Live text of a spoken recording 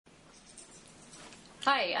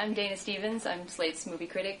Hi, I'm Dana Stevens. I'm Slate's movie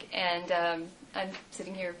critic, and I'm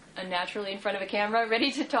sitting here unnaturally in front of a camera,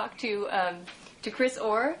 ready to talk to Chris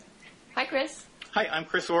Orr. Hi, Chris. Hi, I'm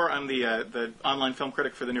Chris Orr. I'm the online film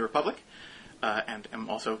critic for the New Republic, and I'm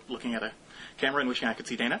also looking at a camera and wishing I could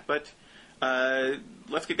see Dana. But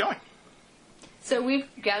let's get going. So we've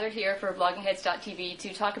gathered here for bloggingheads.tv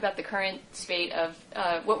to talk about the current spate of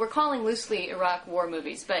what we're calling loosely Iraq war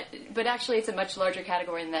movies, but actually it's a much larger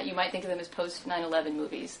category than that. You might think of them as post 9/11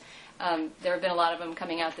 movies. There have been a lot of them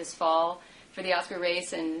coming out this fall for the Oscar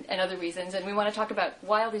race and other reasons, and we want to talk about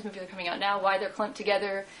why all these movies are coming out now, why they're clumped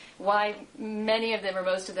together, why many of them or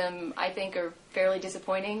most of them I think are fairly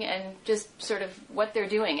disappointing, and just sort of what they're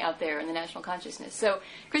doing out there in the national consciousness. So,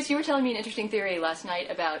 Chris, you were telling me an interesting theory last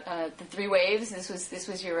night about the three waves. This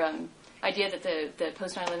was your idea that the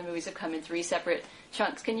post 9/11 movies have come in three separate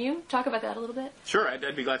chunks. Can you talk about that a little bit? Sure,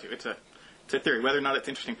 I'd be glad to. It's a theory. Whether or not it's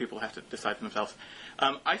interesting, people have to decide for themselves.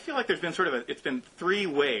 I feel like there's been it's been three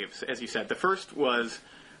waves, as you said. The first was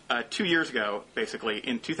 2 years ago, basically.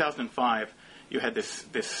 In 2005, you had this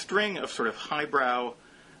string of sort of highbrow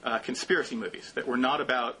conspiracy movies that were not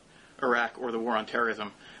about Iraq or the war on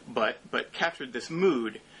terrorism, but captured this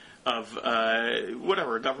mood of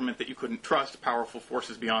a government that you couldn't trust, powerful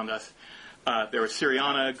forces beyond us. There was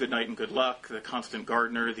Syriana, Good Night and Good Luck, The Constant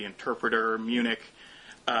Gardener, The Interpreter, Munich.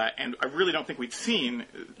 And I really don't think we'd seen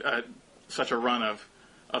such a run of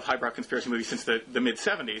highbrow conspiracy movies since the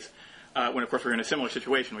mid-'70s, when, of course, we were in a similar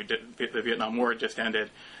situation. The Vietnam War had just ended.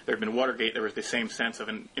 There had been Watergate. There was the same sense of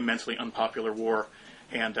an immensely unpopular war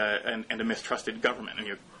and a mistrusted government.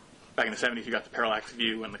 And back in the 70s, you got the Parallax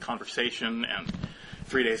View and The Conversation and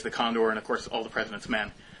 3 Days of the Condor and, of course, All the President's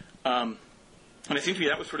Men. And it seemed to me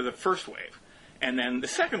that was sort of the first wave. And then the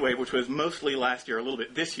second wave, which was mostly last year, a little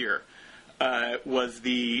bit this year, was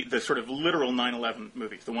the sort of literal 9/11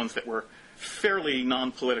 movies, the ones that were fairly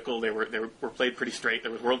non-political. They were played pretty straight.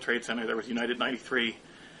 There was World Trade Center, there was United 93,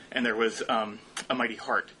 and there was A Mighty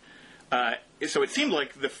Heart. So it seemed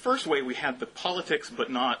like the first wave we had the politics, but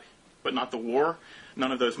not the war.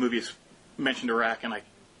 None of those movies mentioned Iraq, and I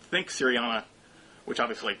think Syriana, which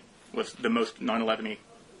obviously was the most 9/11-y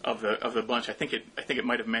of the bunch. I think it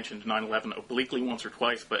might have mentioned 9/11 obliquely once or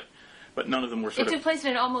twice, but none of them were It took place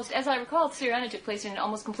in an almost, as I recall, Syriana took place in an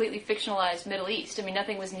almost completely fictionalized Middle East. I mean,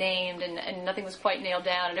 nothing was named and nothing was quite nailed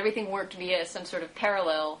down, and everything worked via some sort of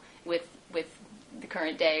parallel with the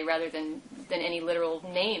current day rather than any literal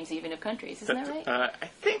names even of countries. Isn't that right? I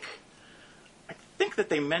think that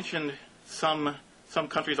they mentioned some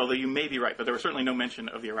countries, although you may be right, but there was certainly no mention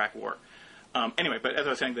of the Iraq War. Anyway, but as I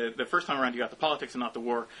was saying, the first time around you got the politics and not the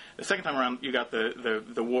war. The second time around you got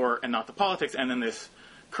the war and not the politics, and then this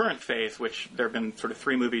current phase, which there have been sort of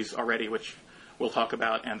three movies already, which we'll talk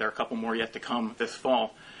about, and there are a couple more yet to come this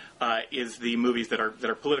fall, is the movies that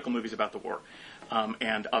are political movies about the war.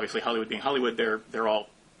 And obviously, Hollywood being Hollywood, they're all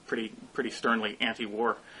pretty sternly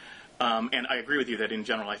anti-war. And I agree with you that in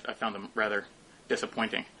general, I found them rather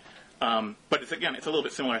disappointing. But it's a little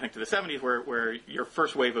bit similar, I think, to the 70s, where your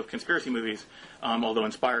first wave of conspiracy movies, although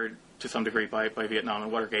inspired to some degree by Vietnam and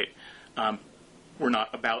Watergate, were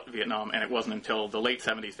not about Vietnam, and it wasn't until the late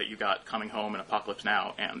 70s that you got Coming Home and Apocalypse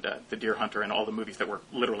Now and The Deer Hunter and all the movies that were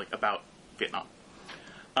literally about Vietnam.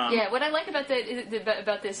 What I like about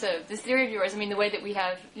this theory of yours, I mean, the way that we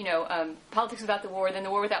have, politics without the war, then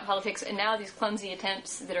the war without politics, and now these clumsy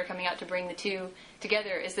attempts that are coming out to bring the two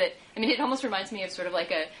together, is that, I mean, it almost reminds me of sort of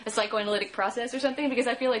like a psychoanalytic process or something, because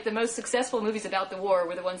I feel like the most successful movies about the war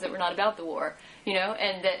were the ones that were not about the war,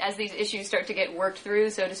 and that as these issues start to get worked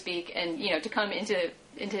through, so to speak, and, to come into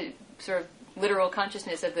sort of literal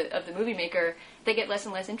consciousness of the movie maker, they get less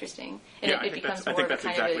and less interesting, and it becomes more of a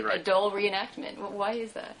kind of a dull reenactment. Why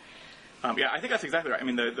is that? I think that's exactly right. I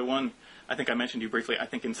mean, the one I think I mentioned to you briefly, I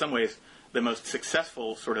think in some ways the most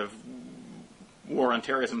successful sort of war on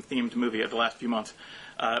terrorism themed movie of the last few months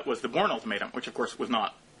was The Bourne Ultimatum, which of course was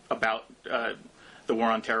not about the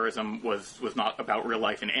war on terrorism, was not about real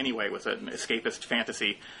life in any way, was an escapist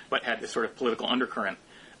fantasy, but had this sort of political undercurrent.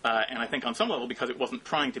 And I think on some level, because it wasn't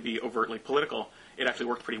trying to be overtly political, it actually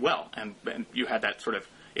worked pretty well. And you had that sort of,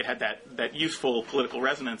 it had that useful political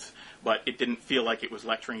resonance, but it didn't feel like it was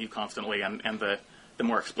lecturing you constantly. And the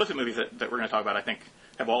more explicit movies that we're going to talk about, I think,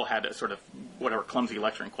 have all had a sort of whatever clumsy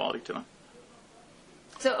lecturing quality to them.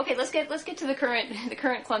 So, okay, let's get to the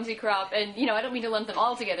current clumsy crop, and I don't mean to lump them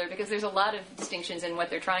all together because there's a lot of distinctions in what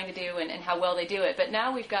they're trying to do and how well they do it. But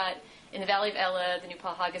now we've got In the Valley of Ella, the new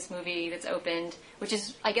Paul Haggis movie that's opened, which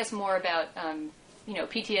is, I guess, more about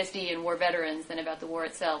PTSD and war veterans than about the war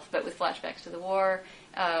itself, but with flashbacks to the war.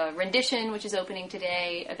 Rendition, which is opening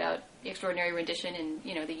today, about the extraordinary rendition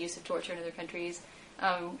and the use of torture in other countries.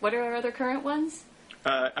 What are our other current ones?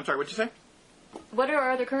 I'm sorry, what did you say? What are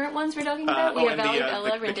our other current ones we're talking about? We have Valley of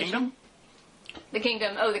Ella, the Rendition. Kingdom? The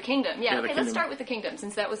Kingdom. Oh, the Kingdom. Yeah, the okay, Kingdom. let's start with the Kingdom,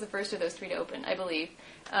 since that was the first of those three to open, I believe.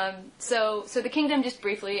 So the Kingdom, just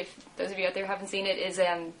briefly, if those of you out there haven't seen it,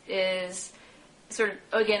 is sort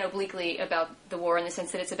of, again, obliquely about the war in the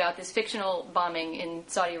sense that it's about this fictional bombing in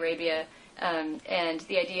Saudi Arabia. And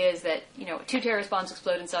the idea is that, 2 terrorist bombs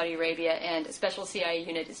explode in Saudi Arabia, and a special CIA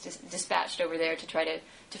unit is dispatched over there to try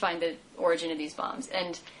to find the origin of these bombs.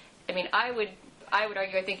 And, I mean, I would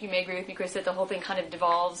argue, I think you may agree with me, Chris, that the whole thing kind of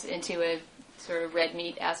devolves into a sort of red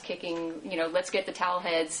meat, ass-kicking, let's get the towel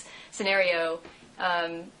heads scenario,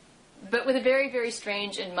 but with a very, very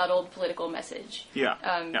strange and muddled political message. Yeah.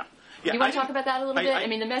 You want to talk about that a little bit? I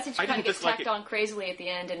mean, the message kind of gets tacked it. on crazily at the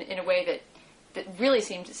end in a way that really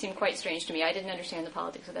seemed quite strange to me. I didn't understand the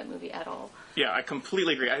politics of that movie at all. Yeah, I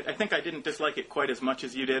completely agree. I think I didn't dislike it quite as much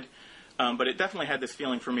as you did, but it definitely had this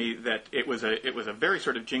feeling for me that it was a very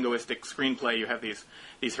sort of jingoistic screenplay. You have these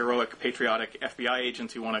heroic, patriotic FBI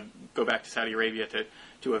agents who want to go back to Saudi Arabia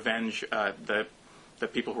to avenge the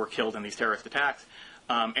people who were killed in these terrorist attacks.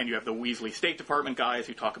 And you have the Weasley State Department guys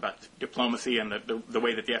who talk about diplomacy, and the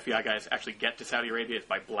way that the FBI guys actually get to Saudi Arabia is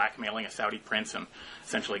by blackmailing a Saudi prince and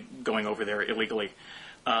essentially going over there illegally.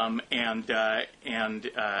 I mean,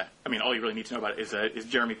 all you really need to know about it is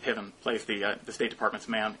Jeremy Piven plays the State Department's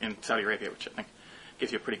man in Saudi Arabia, which I think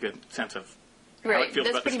gives you a pretty good sense of how it feels that's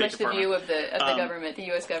about pretty the much State the view of the government, the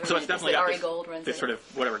U.S. government. So it's definitely Ari got Gold runs this sort of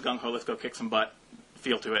whatever gung-ho, let's go kick some butt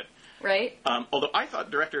feel to it. Right. Although I thought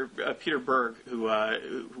director Peter Berg, who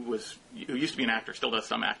used to be an actor, still does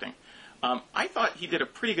some acting, I thought he did a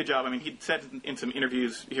pretty good job. I mean, he'd said in some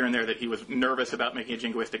interviews here and there that he was nervous about making a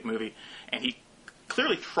jingoistic movie, and he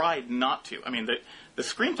clearly tried not to. I mean, the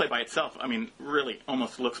screenplay by itself, I mean, really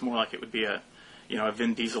almost looks more like it would be a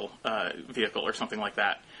Vin Diesel vehicle or something like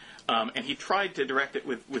that. And he tried to direct it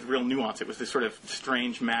with real nuance. It was this sort of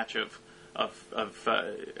strange match of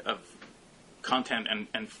content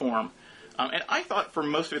and form. And I thought for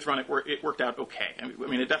most of its run it worked out okay. I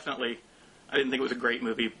mean, I didn't think it was a great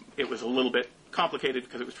movie. It was a little bit complicated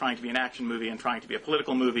because it was trying to be an action movie and trying to be a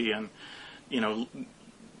political movie, and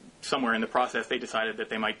somewhere in the process they decided that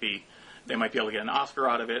they might be able to get an Oscar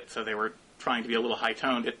out of it, so they were trying to be a little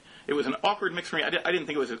high-toned. It was an awkward mix for me. I didn't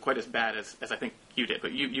think it was quite as bad as I think you did,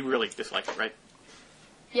 but you really disliked it, right?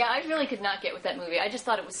 Yeah, I really could not get with that movie. I just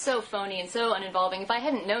thought it was so phony and so uninvolving. If I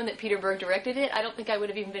hadn't known that Peter Berg directed it, I don't think I would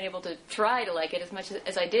have even been able to try to like it as much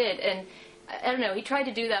as I did. And I don't know, he tried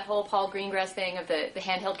to do that whole Paul Greengrass thing of the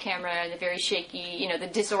handheld camera and the very shaky, the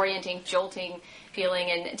disorienting, jolting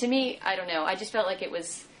feeling. And to me, I don't know, I just felt like it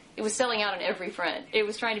was selling out on every front. It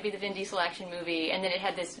was trying to be the Vin Diesel action movie, and then it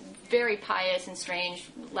had this very pious and strange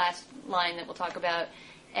last line that we'll talk about.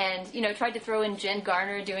 And, tried to throw in Jen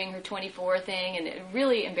Garner doing her 24 thing, and a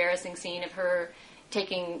really embarrassing scene of her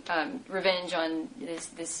taking revenge on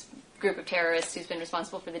this group of terrorists who's been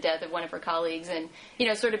responsible for the death of one of her colleagues, and,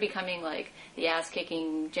 sort of becoming like the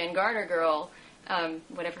ass-kicking Jen Garner girl,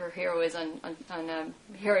 whatever her hero is on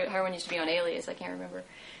heroine used to be on Alias, I can't remember.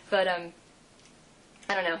 But,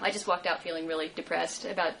 I don't know. I just walked out feeling really depressed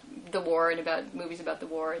about the war and about movies about the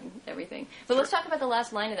war and everything. But let's talk about the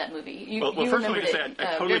last line of that movie. You first remembered let me just say,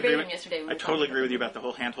 I totally agree yesterday. I totally agree with you about the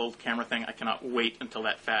whole handheld camera thing. I cannot wait until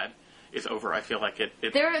that fad is over. I feel like it.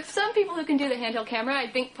 There are some people who can do the handheld camera.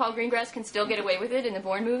 I think Paul Greengrass can still get away with it in the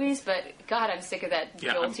Bourne movies, but God, I'm sick of that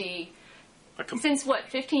jolty. Since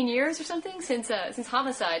 15 years or something? Since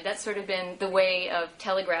Homicide, that's sort of been the way of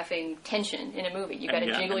telegraphing tension in a movie. You've got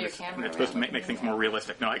to jiggle your camera. And it's supposed to make things more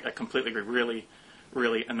realistic. No, I completely agree. Really,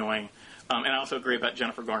 really annoying. And I also agree about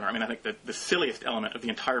Jennifer Garner. I mean, I think that the silliest element of the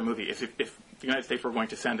entire movie is if the United States were going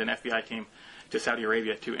to send an FBI team to Saudi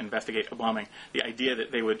Arabia to investigate a bombing, the idea that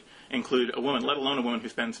they would include a woman, let alone a woman who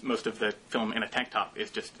spends most of the film in a tank top, is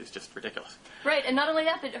just ridiculous. Right, and not only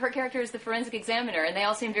that, but her character is the forensic examiner, and they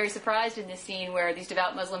all seem very surprised in this scene where these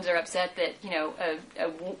devout Muslims are upset that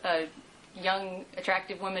a young,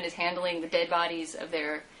 attractive woman is handling the dead bodies of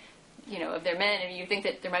their men, and you think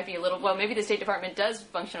that there might be maybe the State Department does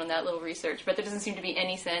function on that little research, but there doesn't seem to be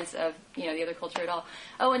any sense of, the other culture at all.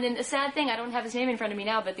 Oh, and then a sad thing, I don't have his name in front of me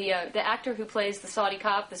now, but the actor who plays the Saudi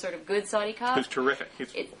cop, the sort of good Saudi cop. Who's terrific.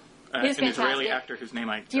 He's an Israeli actor whose name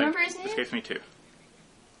Do you remember his name? Escapes me too.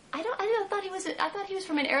 I thought he was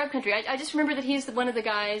from an Arab country. I just remember that he's one of the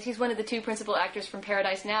guys. He's one of the two principal actors from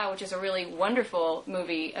Paradise Now, which is a really wonderful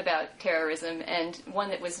movie about terrorism, and one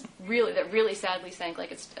that really sadly sank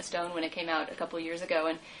like a stone when it came out a couple of years ago.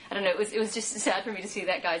 And I don't know, it was just sad for me to see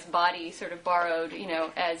that guy's body sort of borrowed,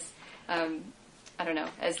 as I don't know,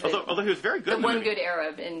 as although he was very good. The one good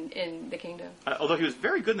Arab in the kingdom. Although he was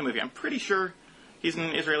very good in the movie, I'm pretty sure he's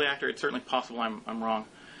an Israeli actor. It's certainly possible I'm wrong,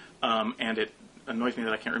 and it annoys me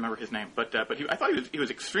that I can't remember his name, but I thought he was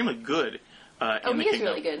extremely good. In the he is kingdom.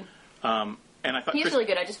 really good. And I thought he is really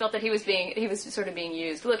good. I just felt that he was sort of being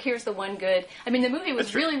used. Look, here's the one good. I mean, the movie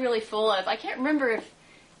was really full of. I can't remember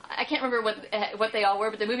what they all were,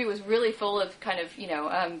 but the movie was really full of kind of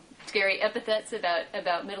scary epithets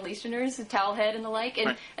about Middle Easterners, towel head and the like.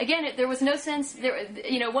 And again, there was no sense. There,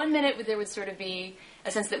 1 minute there would sort of be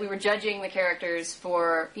a sense that we were judging the characters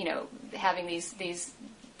for having these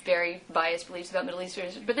very biased beliefs about Middle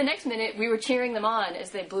Easterners, but the next minute we were cheering them on as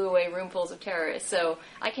they blew away roomfuls of terrorists. So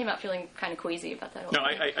I came out feeling kind of queasy about that whole thing.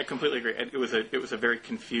 No, I completely agree. It was a very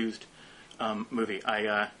confused movie.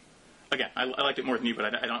 I liked it more than you,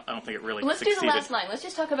 but I don't think it really. Let's succeeded. do the last line. Let's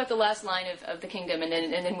just talk about the last line of the kingdom, and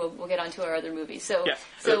then we'll get on to our other movies. So yes,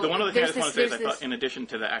 so the one other thing I just want to say is I thought, in addition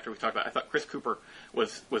to the actor we talked about, I thought Chris Cooper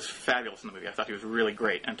was fabulous in the movie. I thought he was really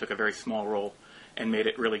great and took a very small role and made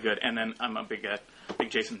it really good. And then I'm a big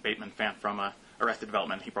Jason Bateman fan from Arrested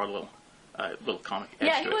Development. He brought a little comic edge to it.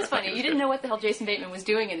 Yeah, he was funny. You didn't know what the hell Jason Bateman was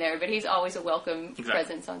doing in there, but he's always a welcome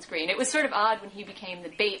presence on screen. It was sort of odd when he became the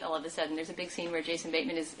bait all of a sudden. There's a big scene where Jason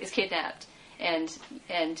Bateman is kidnapped and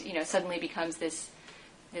suddenly becomes this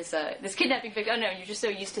kidnapping victim. Oh no, you're just so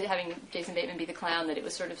used to having Jason Bateman be the clown that it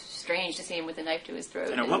was sort of strange to see him with a knife to his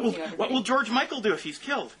throat. What will George Michael do if he's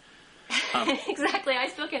killed? Exactly. I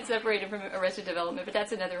still can't separate him from Arrested Development, but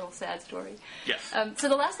that's another whole sad story. Yes. So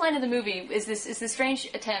the last line of the movie is this strange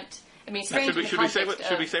attempt. I mean, strange. Should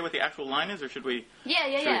we say what the actual line is, or should we?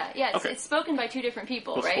 Yeah. Okay. It's spoken by two different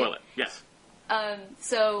people, we'll right? Spoil it. Yes.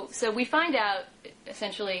 So we find out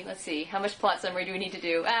essentially. Let's see, how much plot summary do we need to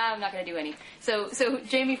do? I'm not going to do any. So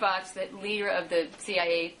Jamie Foxx, the leader of the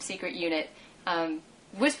CIA secret unit,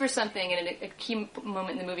 whispers something in a key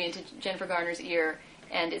moment in the movie into Jennifer Garner's ear.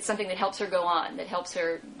 And it's something that helps her go on, that helps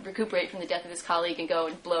her recuperate from the death of his colleague and go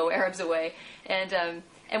and blow Arabs away. And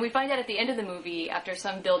we find out at the end of the movie, after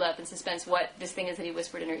some build-up and suspense, what this thing is that he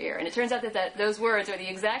whispered in her ear. And it turns out that those words are the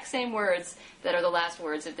exact same words that are the last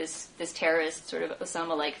words of this terrorist, sort of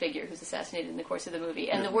Osama-like figure who's assassinated in the course of the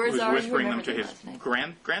movie. And the words are... whispering them to his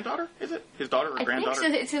granddaughter? Is it? His daughter or granddaughter? I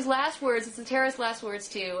think so. It's his last words. It's the terrorist's last words,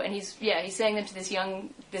 too. And he's saying them to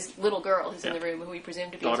this little girl who's in the room, who we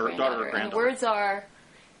presume to be his granddaughter. And the words are...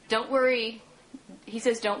 Don't worry, he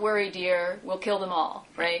says, don't worry, dear, we'll kill them all,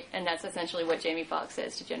 right? And that's essentially what Jamie Foxx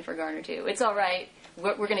says to Jennifer Garner, too. It's all right,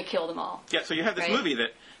 we're going to kill them all. Yeah, so you have this movie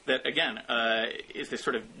that again, is this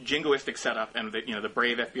sort of jingoistic setup, and the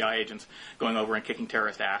brave FBI agents going over and kicking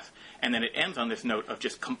terrorist ass, and then it ends on this note of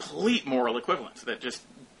just complete moral equivalence that just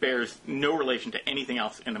bears no relation to anything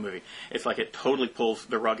else in the movie. It's like it totally pulls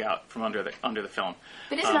the rug out from under the film.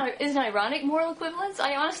 But isn't it ironic moral equivalence?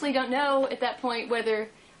 I honestly don't know at that point whether...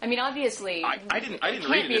 I mean, obviously, I didn't it can't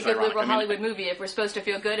read it be a as good ironic. liberal Hollywood movie if we're supposed to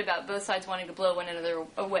feel good about both sides wanting to blow one another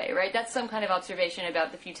away, right? That's some kind of observation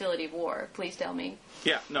about the futility of war. Please tell me.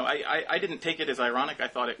 Yeah, no, I didn't take it as ironic. I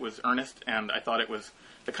thought it was earnest, and I thought it was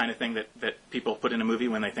the kind of thing that people put in a movie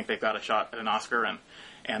when they think they've got a shot at an Oscar.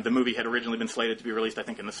 And the movie had originally been slated to be released, I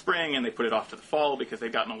think, in the spring, and they put it off to the fall because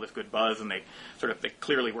they'd gotten all this good buzz, and they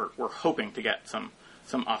clearly were hoping to get some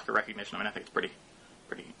Oscar recognition. I mean, I think it's pretty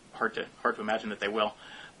hard to imagine that they will.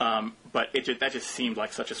 But that just seemed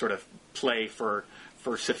like such a sort of play for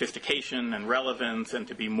sophistication and relevance, and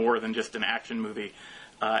to be more than just an action movie.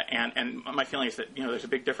 And my feeling is that there's a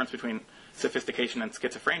big difference between sophistication and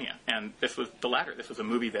schizophrenia, and this was the latter. This was a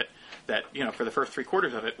movie that for the first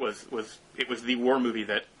 3/4 of it was the war movie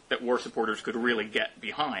that war supporters could really get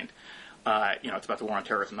behind. It's about the war on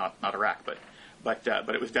terrorism, not Iraq, but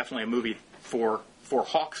it was definitely a movie for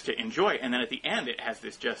hawks to enjoy. And then at the end, it has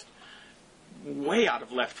this just way out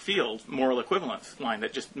of left field moral equivalence line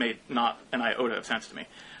that just made not an iota of sense to me.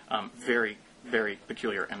 Very, very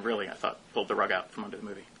peculiar, and really, I thought, pulled the rug out from under the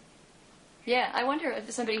movie. Yeah, I wonder if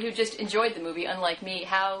somebody who just enjoyed the movie, unlike me,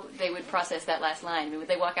 how they would process that last line. I mean, would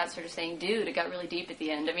they walk out sort of saying, dude, it got really deep at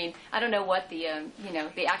the end? I mean, I don't know what the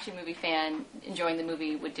action movie fan enjoying the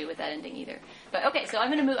movie would do with that ending either. But okay, so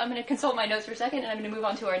I'm going to consult my notes for a second, and I'm going to move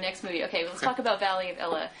on to our next movie. Okay, let's talk about Valley of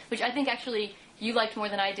Ella, which I think actually you liked more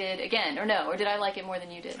than I did again, or no? Or did I like it more than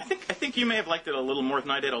you did? I think you may have liked it a little more than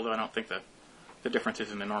I did, although I don't think the difference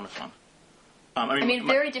is an enormous one.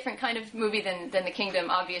 Very different kind of movie than The Kingdom,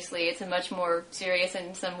 obviously. It's a much more serious,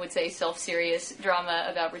 and some would say self-serious, drama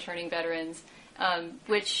about returning veterans,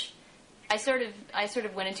 which I sort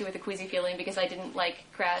of went into with a queasy feeling because I didn't like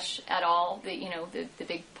Crash at all, the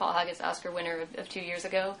big Paul Haggis Oscar winner of 2 years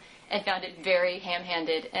ago, and found it very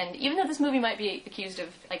ham-handed. And even though this movie might be accused of,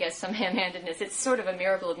 I guess, some ham-handedness, it's sort of a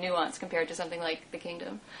miracle of nuance compared to something like The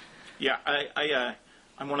Kingdom. Yeah,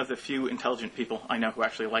 I'm one of the few intelligent people I know who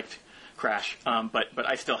actually liked Crash, but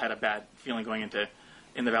I still had a bad feeling going into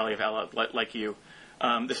In the Valley of Ella, like you.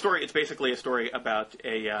 The story, it's basically a story about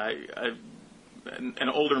an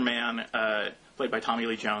older man played by Tommy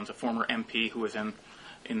Lee Jones, a former MP who was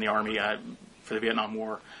in the Army for the Vietnam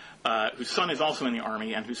War, whose son is also in the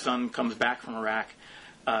Army, and whose son comes back from Iraq.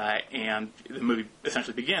 And the movie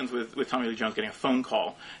essentially begins with Tommy Lee Jones getting a phone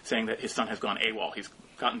call saying that his son has gone AWOL. He's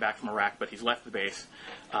gotten back from Iraq, but he's left the base.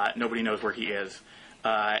 Nobody knows where he is.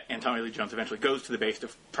 And Tommy Lee Jones eventually goes to the base to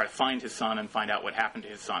try to find his son and find out what happened to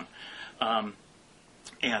his son.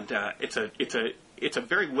 It's a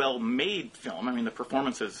very well made film. I mean, the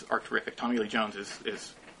performances are terrific. Tommy Lee Jones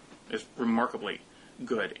is remarkably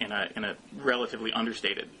good in a relatively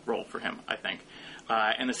understated role for him, I think.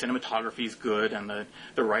 And the cinematography is good, and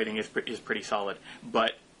the writing is pretty solid.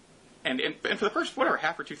 But and for the first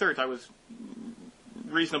half or 2/3, I was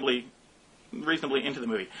reasonably into the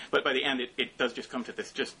movie, but by the end it does just come to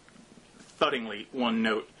this just thuddingly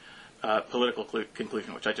one-note political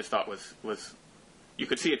conclusion, which I just thought was you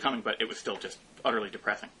could see it coming, but it was still just utterly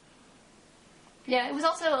depressing. Yeah, it was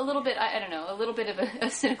also a little bit, I don't know, a little bit of a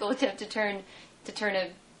cynical attempt to turn a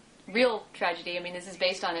real tragedy. I mean, this is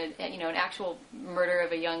based on an actual murder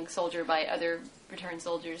of a young soldier by other returned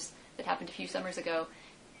soldiers that happened a few summers ago,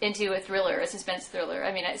 into a thriller, a suspense thriller.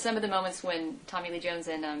 I mean, some of the moments when Tommy Lee Jones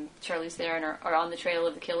and Charlize Theron are on the trail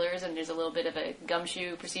of the killers, and there's a little bit of a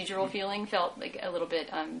gumshoe procedural feeling, felt like a little bit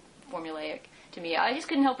formulaic to me. I just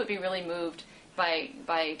couldn't help but be really moved by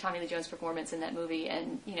Tommy Lee Jones' performance in that movie,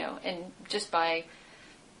 and just by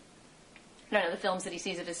the films that he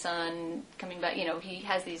sees of his son coming back. He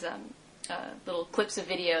has these little clips of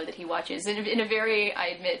video that he watches in a very, I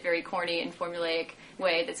admit, very corny and formulaic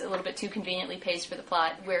way that's a little bit too conveniently paced for the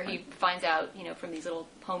plot, where he finds out, from these little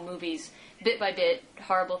home movies, bit by bit,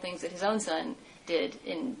 horrible things that his own son did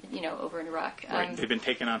over in Iraq. Right. They've been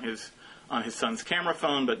taken on his son's camera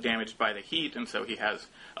phone, but damaged by the heat, and so he has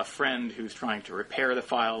a friend who's trying to repair the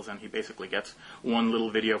files, and he basically gets one little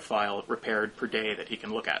video file repaired per day that he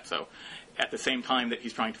can look at. So at the same time that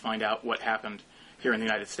he's trying to find out what happened here in the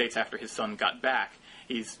United States after his son got back,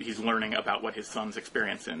 he's learning about what his son's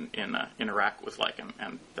experience in Iraq was like,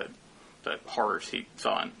 and the horrors he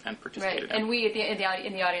saw and participated in. And we in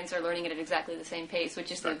the audience are learning it at exactly the same pace,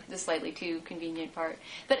 which is the slightly too convenient part.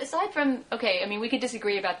 But aside from, we could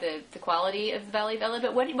disagree about the quality of the Valley of Ella,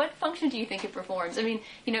 but what function do you think it performs? I mean,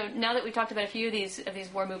 now that we've talked about a few of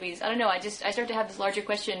these war movies, I don't know, I start to have this larger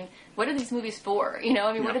question: what are these movies for?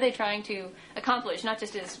 What are they trying to accomplish? Not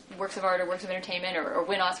just as works of art or works of entertainment or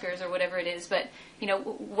win Oscars or whatever it is, but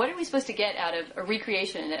what are we supposed to get out of a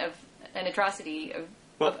recreation of an atrocity of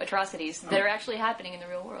atrocities that are actually happening in the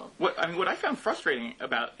real world? What I found frustrating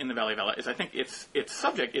about In the Valley of Ella is I think its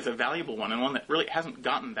subject is a valuable one, and one that really hasn't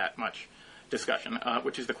gotten that much discussion,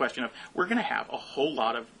 which is the question of, we're going to have a whole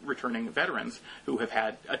lot of returning veterans who have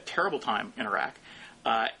had a terrible time in Iraq.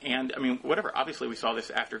 And whatever, obviously we saw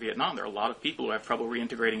this after Vietnam. There are a lot of people who have trouble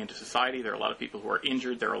reintegrating into society. There are a lot of people who are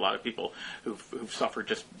injured. There are a lot of people who've suffered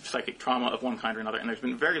just psychic trauma of one kind or another, and there's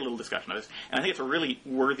been very little discussion of this. And I think it's a really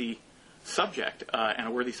worthy subject, and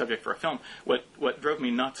a worthy subject for a film. What drove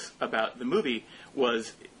me nuts about the movie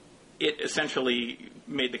was it essentially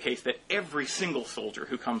made the case that every single soldier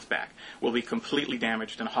who comes back will be completely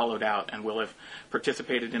damaged and hollowed out, and will have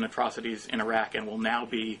participated in atrocities in Iraq, and will now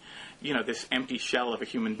be, this empty shell of a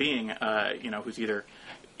human being, who's either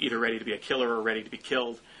ready to be a killer or ready to be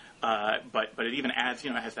killed. But it even adds,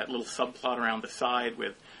 it has that little subplot around the side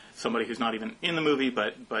with somebody who's not even in the movie,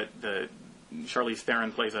 but the Charlize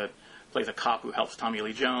Theron plays a cop who helps Tommy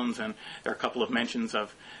Lee Jones, and there are a couple of mentions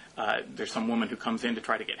of there's some woman who comes in to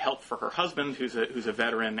try to get help for her husband, who's a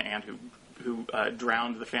veteran and who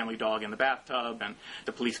drowned the family dog in the bathtub, and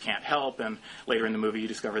the police can't help, and later in the movie you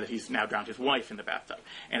discover that he's now drowned his wife in the bathtub.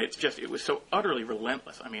 And it was so utterly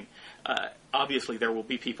relentless. Obviously there will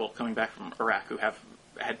be people coming back from Iraq who have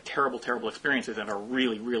had terrible, terrible experiences and are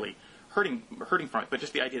really, really hurting from it, but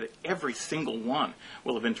just the idea that every single one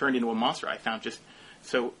will have been turned into a monster, I found just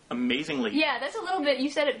so amazingly. Yeah, that's a little bit. You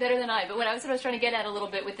said it better than I. But what I was trying to get at a little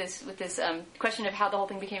bit with this question of how the whole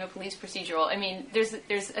thing became a police procedural.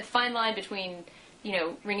 There's a fine line between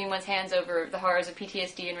wringing one's hands over the horrors of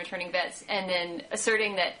PTSD and returning vets, and then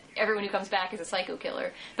asserting that everyone who comes back is a psycho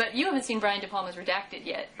killer. But you haven't seen Brian De Palma's Redacted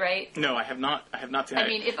yet, right? No, I have not. I have not seen it. I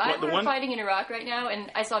mean, if I were fighting in Iraq right now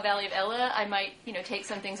and I saw Valley of Ella, I might, take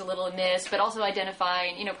some things a little amiss, but also identify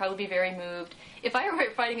and, probably be very moved. If I were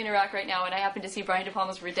fighting in Iraq right now and I happened to see Brian De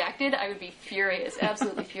Palma's Redacted, I would be furious,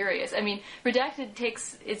 absolutely furious. I mean, Redacted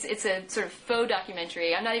it's a sort of faux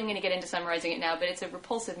documentary. I'm not even going to get into summarizing it now, but it's a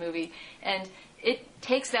repulsive movie, and it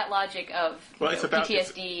takes that logic of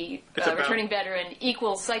PTSD, returning veteran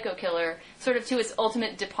equals psycho killer, sort of to its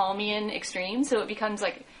ultimate De Palmian extreme, so it becomes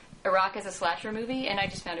like Iraq as a slasher movie, and I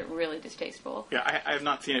just found it really distasteful. Yeah, I have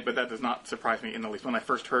not seen it, but that does not surprise me in the least. When I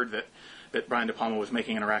first heard that Brian De Palma was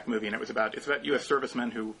making an Iraq movie, and it's about U.S. servicemen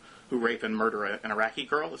who rape and murder an Iraqi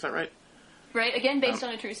girl, is that right? Right, again, based on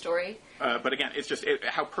a true story. But again, it's just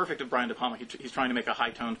how perfect of Brian De Palma. He's trying to make a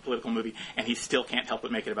high-toned political movie, and he still can't help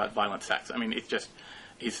but make it about violent sex. I mean,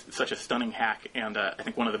 he's such a stunning hack, and I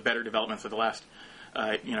think one of the better developments of the last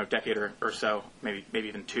decade or so, maybe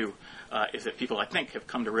even two, is that people, I think, have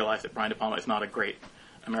come to realize that Brian De Palma is not a great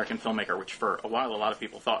American filmmaker, which for a while a lot of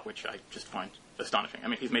people thought, which I just find astonishing. I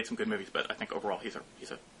mean, he's made some good movies, but I think overall he's a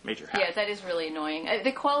major hack. Yeah, that is really annoying.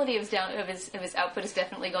 The quality of his output has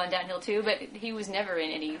definitely gone downhill too, but he was never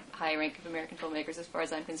in any high rank of American filmmakers as far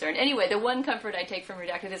as I'm concerned. Anyway, the one comfort I take from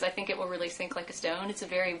Redacted is I think it will really sink like a stone. It's a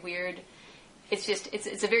very weird...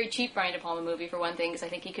 It's a very cheap Brian De Palma movie, for one thing, because I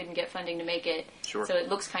think he couldn't get funding to make it. Sure. So it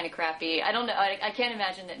looks kind of crappy. I don't know. I can't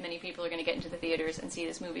imagine that many people are going to get into the theaters and see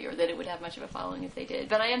this movie, or that it would have much of a following if they did.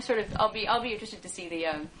 But I am I'll be interested to see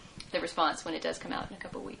the response when it does come out in a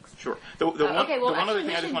couple of weeks. Sure. The one other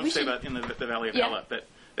thing I just want to say about in the Valley of Ella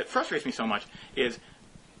that frustrates me so much is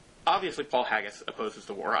obviously Paul Haggis opposes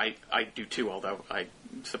the war. I do too, although I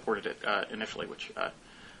supported it initially, which I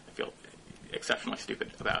feel exceptionally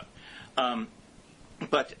stupid about.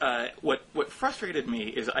 But what frustrated me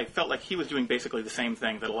is I felt like he was doing basically the same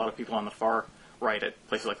thing that a lot of people on the far right at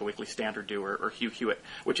places like the Weekly Standard do, or Hugh Hewitt,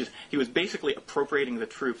 which is he was basically appropriating the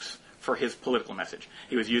troops for his political message.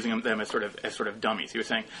 He was using them as sort of dummies. He was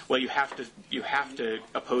saying, well, you have to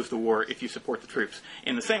oppose the war if you support the troops.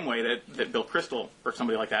 In the same way that Bill Kristol or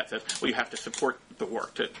somebody like that says, well, you have to support the war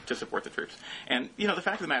to support the troops. And the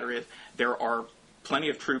fact of the matter is there are plenty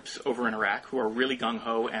of troops over in Iraq who are really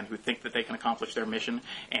gung-ho and who think that they can accomplish their mission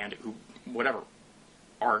and who,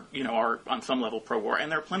 are on some level pro-war.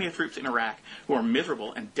 And there are plenty of troops in Iraq who are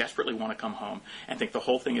miserable and desperately want to come home and think the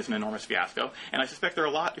whole thing is an enormous fiasco. And I suspect there are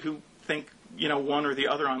a lot who think, one or the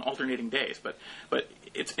other on alternating days. But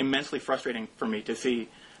it's immensely frustrating for me to see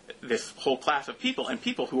this whole class of people and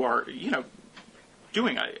people who are,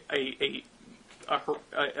 doing a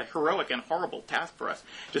heroic and horrible task for us,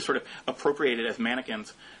 just sort of appropriated as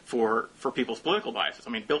mannequins for people's political biases. I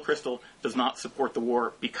mean, Bill Kristol does not support the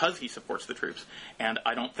war because he supports the troops, and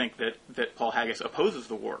I don't think that Paul Haggis opposes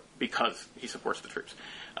the war because he supports the troops.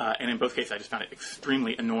 And in both cases, I just found it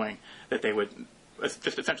extremely annoying that they would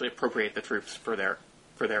just essentially appropriate the troops for their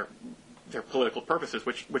political purposes,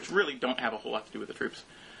 which really don't have a whole lot to do with the troops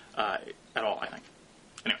at all, I think.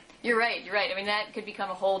 Anyway. You're right. I mean, that could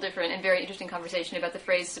become a whole different and very interesting conversation about the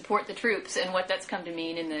phrase support the troops and what that's come to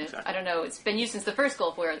mean in the, exactly. I don't know, it's been used since the first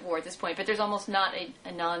Gulf War at this point, but there's almost not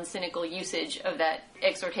a non-cynical usage of that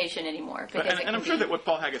exhortation anymore. And I'm sure that what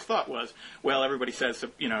Paul Haggis thought was, well, everybody says,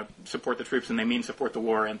 support the troops and they mean support the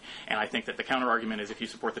war, and I think that the counter-argument is if you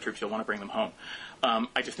support the troops, you'll want to bring them home.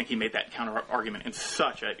 I just think he made that counter-argument in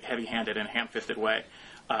such a heavy-handed and ham-fisted way.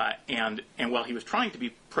 And while he was trying to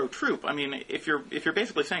be pro-troop, I mean, if you're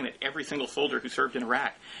basically saying that every single soldier who served in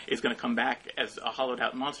Iraq is going to come back as a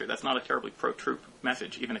hollowed-out monster, that's not a terribly pro-troop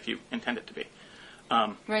message, even if you intend it to be.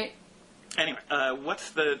 Right. Anyway,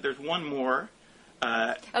 there's one more.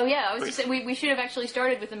 I was just saying we should have actually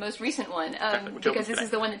started with the most recent one, because this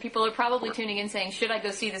is the one that people are probably tuning in saying, should I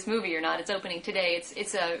go see this movie or not? It's opening today.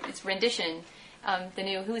 It's Rendition. The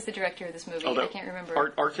new, who is the director of this movie? I can't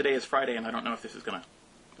remember. Our today is Friday, and I don't know if this is going to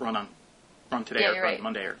run today or run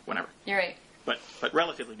Monday or whenever. You're right. But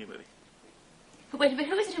relatively new movie. Wait, but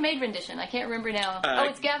who is it who made Rendition? I can't remember now.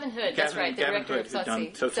 It's Gavin Hood. That's right, the director of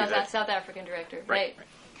South African director. Right.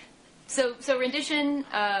 So Rendition,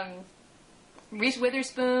 Reese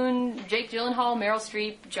Witherspoon, Jake Gyllenhaal, Meryl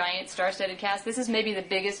Streep, giant star-studded cast. This is maybe the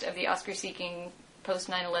biggest of the Oscar-seeking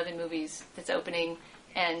post-9/11 movies that's opening,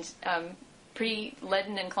 and pretty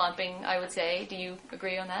leaden and clomping, I would say. Do you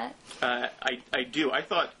agree on that? I do. I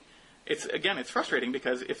thought it's frustrating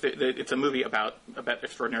because if it's a movie about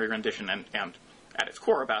extraordinary rendition and at its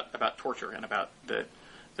core about torture and about the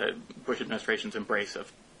Bush administration's embrace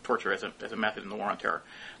of torture as a method in the war on terror.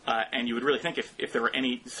 And you would really think if there were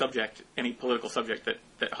any political subject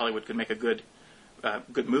that Hollywood could make a good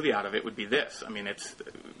movie out of, it would be this. I mean, it's,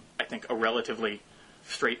 I think, a relatively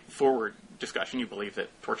straightforward discussion. You believe that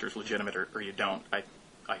torture is legitimate or you don't. I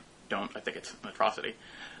don't. I think it's an atrocity.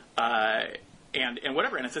 And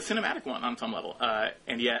whatever, and it's a cinematic one on some level.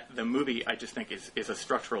 And yet the movie, I just think, is a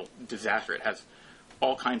structural disaster. It has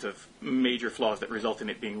all kinds of major flaws that result in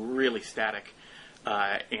it being really static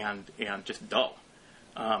and just dull.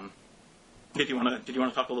 Did you want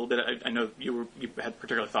to talk a little bit? I know you had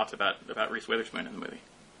particular thoughts about Reese Witherspoon in the movie.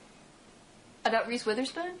 About Reese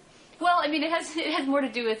Witherspoon? Well, I mean, it has more to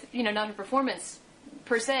do with, not her performance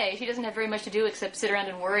per se. She doesn't have very much to do except sit around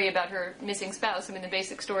and worry about her missing spouse. I mean, the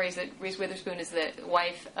basic story is that Reese Witherspoon is the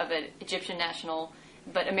wife of an Egyptian national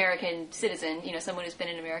but American citizen, someone who's been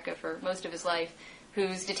in America for most of his life,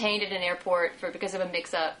 who's detained at an airport because of a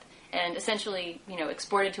mix-up and essentially,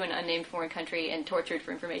 exported to an unnamed foreign country and tortured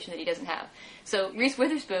for information that he doesn't have. So Reese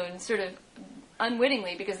Witherspoon, sort of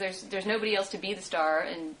unwittingly, because there's nobody else to be the star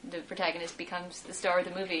and the protagonist becomes the star of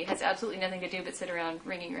the movie, has absolutely nothing to do but sit around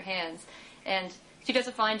wringing her hands. And she does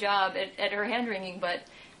a fine job at her hand-wringing, but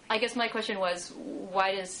I guess my question was,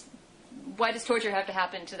 why does torture have to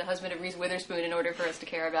happen to the husband of Reese Witherspoon in order for us to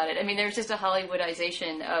care about it? I mean, there's just a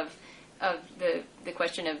Hollywoodization of the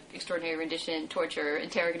question of extraordinary rendition, torture,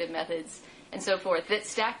 interrogative methods, and so forth, that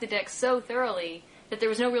stacked the deck so thoroughly that there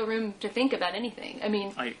was no real room to think about anything. I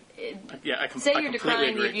mean, say you're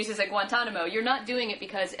decrying the abuses at Guantanamo, you're not doing it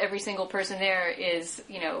because every single person there is,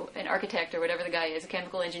 an architect or whatever the guy is, a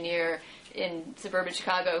chemical engineer in suburban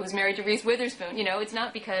Chicago who's married to Reese Witherspoon. It's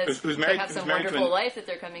not because they have some wonderful life that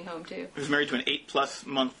they're coming home to. Who's married to an 8+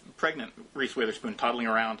 month pregnant Reese Witherspoon toddling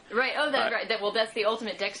around. Right. Oh, that's right. That's the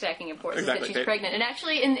ultimate deck stacking, of course, exactly. Is that she's pregnant. And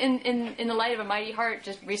actually, in the light of A Mighty Heart,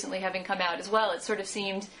 just recently having come out as well, it sort of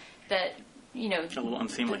seemed that a little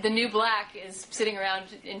unseemly. The new black is sitting around,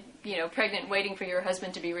 pregnant, waiting for your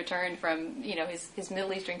husband to be returned from, his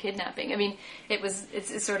Middle Eastern kidnapping. I mean,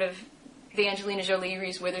 it's sort of the Angelina Jolie,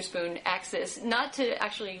 Reese Witherspoon axis. Not to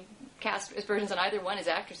actually cast aspersions on either one as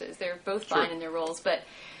actresses; they're both fine in their roles. But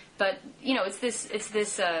it's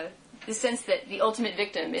this sense that the ultimate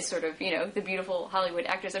victim is sort of the beautiful Hollywood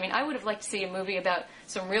actress. I mean, I would have liked to see a movie about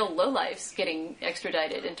some real lowlifes getting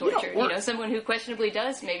extradited and tortured. Someone who questionably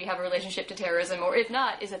does maybe have a relationship to terrorism, or if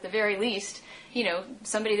not, is at the very least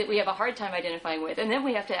somebody that we have a hard time identifying with. And then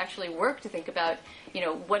we have to actually work to think about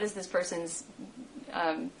what is this person's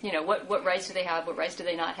what rights do they have? What rights do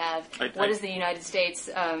they not have? What is the United States'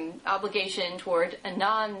 obligation toward a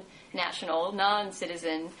non-national,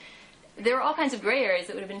 non-citizen? There are all kinds of gray areas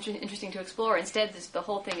that would have been interesting to explore. Instead, the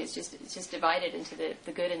whole thing is just divided into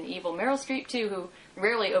the good and the evil. Meryl Streep, too, who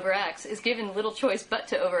rarely overacts, is given little choice but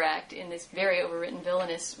to overact in this very overwritten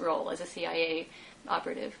villainous role as a CIA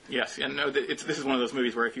operative. Yes, and this is one of those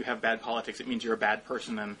movies where if you have bad politics, it means you're a bad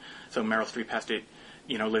person, and so Meryl Streep has to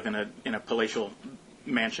live in a palatial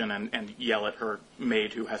mansion and yell at her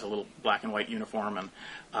maid who has a little black and white uniform,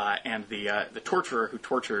 and the torturer who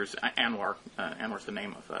tortures Anwar. Anwar's the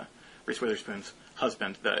name of Reese Witherspoon's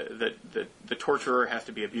husband. The torturer has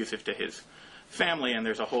to be abusive to his family, and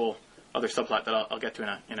there's a whole other subplot that I'll get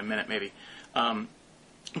to in a minute maybe.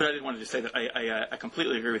 But I did want to just say that I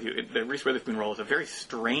completely agree with you. The Reese Witherspoon role is a very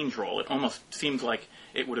strange role. It almost seems like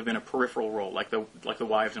it would have been a peripheral role, like the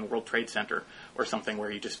wives in World Trade Center or something, where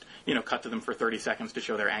you just cut to them for 30 seconds to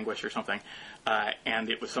show their anguish or something, and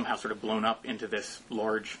it was somehow sort of blown up into this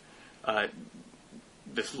large,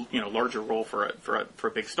 larger role for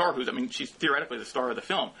a big star who's, I mean, she's theoretically the star of the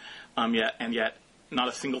film, yet not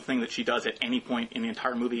a single thing that she does at any point in the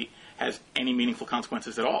entire movie has any meaningful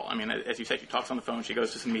consequences at all. I mean, as you said, she talks on the phone, she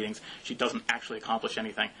goes to some meetings, she doesn't actually accomplish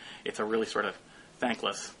anything. It's a really sort of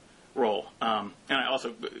thankless role. And I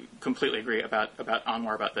also completely agree about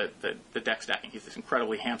Anwar, about the deck stacking. He's this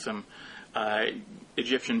incredibly handsome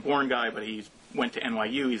Egyptian-born guy, but he's went to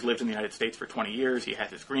NYU, he's lived in the United States for 20 years, he has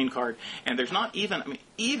his green card, and there's not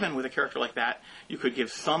even with a character like that, you could give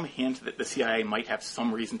some hint that the CIA might have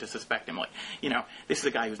some reason to suspect him. Like, this is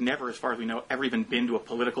a guy who's never, as far as we know, ever even been to a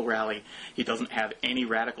political rally. He doesn't have any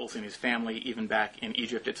radicals in his family, even back in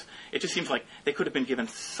Egypt. It just seems like they could have been given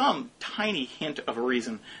some tiny hint of a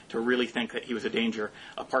reason to really think that he was a danger,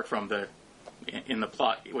 apart from in the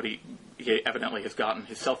plot, what he evidently has gotten,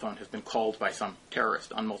 his cell phone has been called by some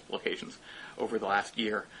terrorist on multiple occasions over the last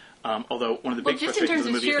year. Although one of the big frustrations of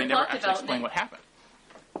the movie is they never actually explain what happened.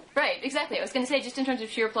 Right, exactly. I was going to say, just in terms of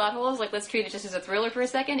sheer plot holes, like, let's treat it just as a thriller for a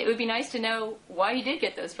second. It would be nice to know why he did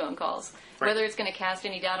get those phone calls. Right. Whether it's going to cast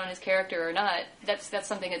any doubt on his character or not, that's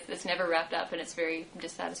something that's never wrapped up, and it's very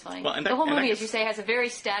dissatisfying. Well, the whole movie, as you say, has a very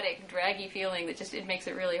static, draggy feeling that just, it makes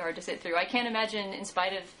it really hard to sit through. I can't imagine, in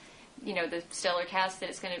spite of, the stellar cast, that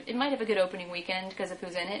it might have a good opening weekend because of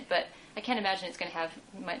who's in it, but I can't imagine it's going to have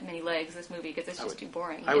many legs, this movie, because it's just too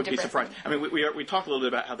boring. I would be surprised. I mean, we talked a little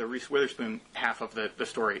bit about how the Reese Witherspoon half of the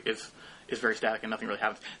story is very static and nothing really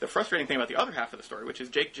happens. The frustrating thing about the other half of the story, which is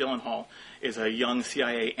Jake Gyllenhaal is a young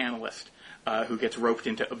CIA analyst who gets roped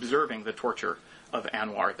into observing the torture of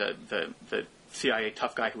Anwar, the CIA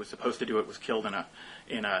tough guy who was supposed to do it was killed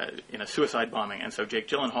in a suicide bombing, and so Jake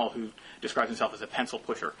Gyllenhaal, who describes himself as a pencil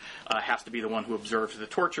pusher, has to be the one who observes the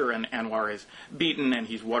torture, and Anwar is beaten, and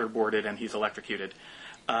he's waterboarded, and he's electrocuted.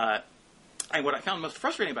 And what I found most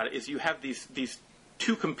frustrating about it is you have these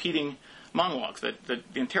two competing monologues that the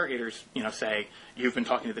interrogators, say, you've been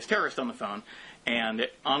talking to this terrorist on the phone, and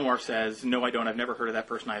Anwar says, no, I don't, I've never heard of that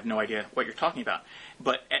person, I have no idea what you're talking about.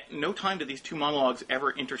 But at no time do these two monologues ever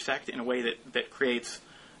intersect in a way that creates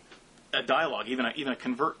a dialogue, even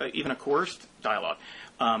a coerced dialogue.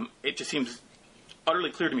 It just seems utterly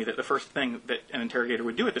clear to me that the first thing that an interrogator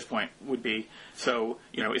would do at this point would be, so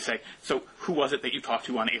who was it that you talked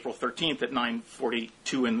to on April 13th at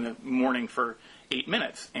 9:42 in the morning for 8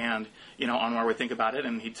 minutes? And, Anwar would think about it,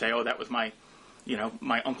 and he'd say, oh, that was my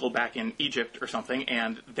uncle back in Egypt or something,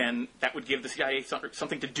 and then that would give the CIA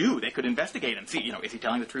something to do. They could investigate and see, is he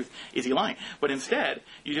telling the truth? Is he lying? But instead,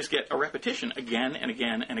 you just get a repetition again and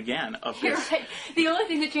again and again of this. You're right. The only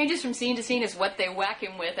thing that changes from scene to scene is what they whack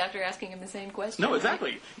him with after asking him the same question. No,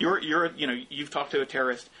 exactly. You've talked to a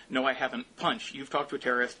terrorist. No, I haven't. Punch. You've talked to a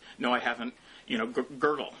terrorist. No, I haven't.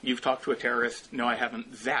 Gurgle. You've talked to a terrorist. No, I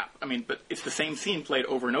haven't. Zap. I mean, but it's the same scene played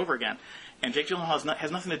over and over again. And Jake Gyllenhaal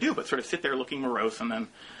has nothing to do but sort of sit there looking morose, and then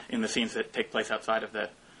in the scenes that take place outside of the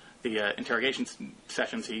interrogation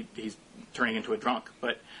sessions, he's turning into a drunk.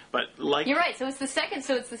 But like you're right. So it's the second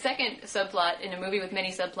subplot in a movie with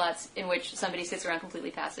many subplots in which somebody sits around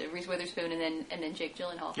completely passive. Reese Witherspoon and then Jake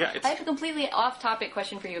Gyllenhaal. Yeah, I have a completely off-topic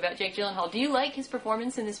question for you about Jake Gyllenhaal. Do you like his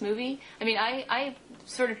performance in this movie? I mean, I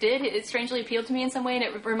sort of did. It strangely appealed to me in some way, and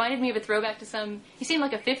it reminded me of a throwback to some. He seemed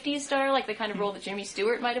like a 50s star, like the kind of role that Jimmy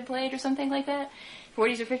Stewart might have played or something like that,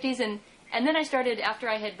 40s or 50s, and then I started, after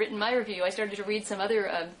I had written my review, I started to read some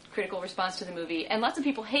other critical response to the movie, and lots of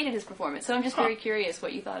people hated his performance, so I'm just very curious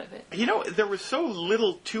what you thought of it. There was so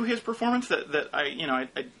little to his performance that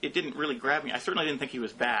it didn't really grab me. I certainly didn't think he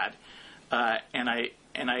was bad, and I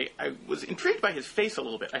was intrigued by his face a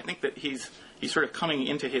little bit. I think that he's sort of coming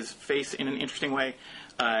into his face in an interesting way.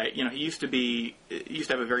 He used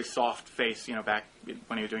to have a very soft face, back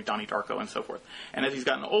when he was doing Donnie Darko and so forth. And as he's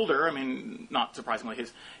gotten older, I mean, not surprisingly,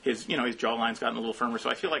 his jawline's gotten a little firmer.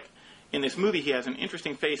 So I feel like in this movie he has an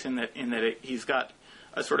interesting face in that he's got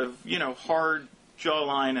a sort of hard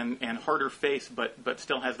jawline and harder face, but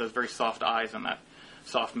still has those very soft eyes and that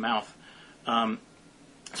soft mouth.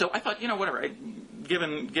 So I thought, whatever.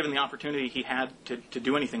 Given the opportunity he had to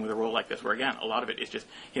do anything with a role like this, where again, a lot of it is just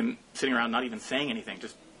him sitting around not even saying anything,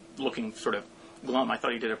 just looking sort of glum. I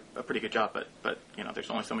thought he did a pretty good job, but there's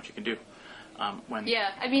only so much you can do. When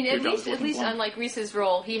I mean, at least unlike Reese's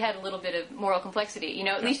role, he had a little bit of moral complexity.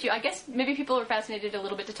 At least I guess maybe people were fascinated a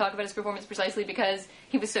little bit to talk about his performance precisely because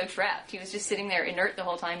he was so trapped. He was just sitting there inert the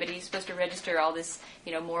whole time, but he's supposed to register all this,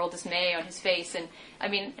 moral dismay on his face. And I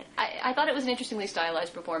mean, I thought it was an interestingly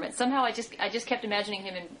stylized performance. Somehow I just kept imagining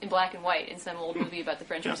him in black and white in some old movie about the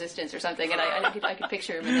French Resistance or something, and I could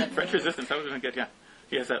picture him in that French movie. Resistance. That was really good. Yeah,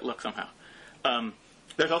 he has that look somehow.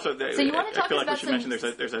 There's also so you want to talk I feel like about we should mention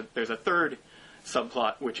there's a third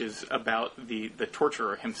subplot which is about the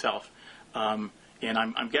torturer himself, and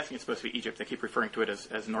I'm guessing it's supposed to be Egypt. They keep referring to it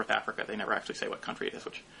as North Africa. They never actually say what country it is,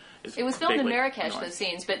 which is it was filmed in Marrakesh, annoying. Those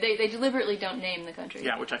scenes, but they deliberately don't name the country.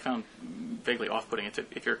 Yeah, which I found vaguely off-putting.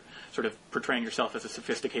 If you're sort of portraying yourself as a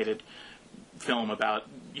sophisticated film about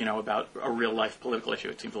a real-life political issue,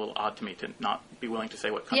 it seems a little odd to me to not be willing to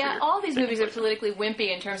say what country. Yeah, all these movies are politically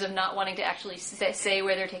wimpy in terms of not wanting to actually say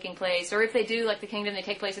where they're taking place, or if they do, like The Kingdom, they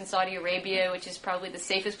take place in Saudi Arabia, which is probably the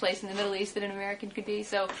safest place in the Middle East that an American could be.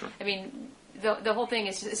 So, sure. I mean, the whole thing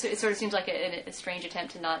is it sort of seems like a strange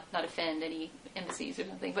attempt to not offend any embassies or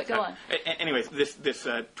something. But go on. Anyways, this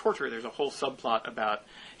torture, there's a whole subplot about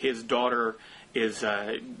his daughter is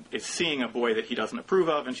seeing a boy that he doesn't approve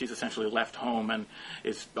of, and she's essentially left home and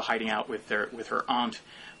is hiding out with her aunt.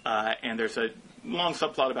 And there's a long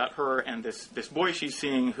subplot about her and this boy she's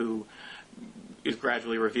seeing who is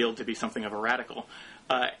gradually revealed to be something of a radical.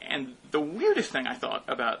 And the weirdest thing I thought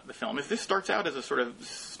about the film is this starts out as a sort of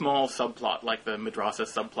small subplot, like the Madrasa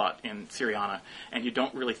subplot in Syriana, and you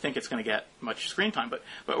don't really think it's going to get much screen time. But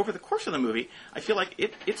over the course of the movie, I feel like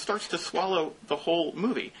it starts to swallow the whole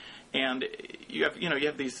movie. And you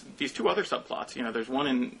have these two other subplots. There's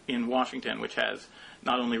one in Washington, which has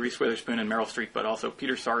not only Reese Witherspoon and Meryl Streep, but also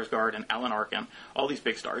Peter Sarsgaard and Alan Arkin, all these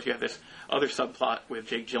big stars. You have this other subplot with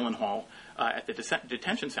Jake Gyllenhaal at the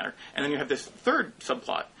detention center. And then you have this third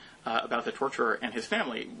subplot about the torturer and his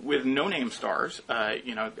family with no-name stars,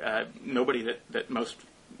 nobody that most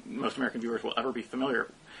American viewers will ever be familiar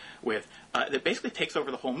with, that basically takes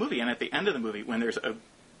over the whole movie. And at the end of the movie, when there's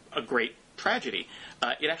a great tragedy,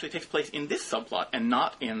 it actually takes place in this subplot and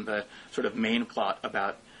not in the sort of main plot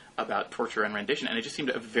about torture and rendition. And it just seemed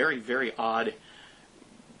a very, very odd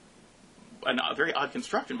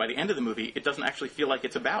construction. By the end of the movie, it doesn't actually feel like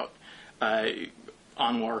it's about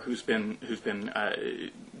Anwar who's been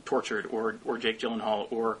tortured, or Jake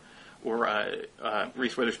Gyllenhaal, or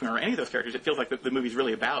Reese Witherspoon, or any of those characters. It feels like the movie's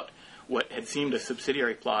really about what had seemed a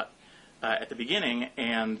subsidiary plot at the beginning,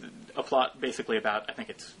 and a plot basically about, I think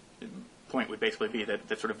its point would basically be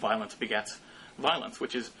that sort of violence begets violence,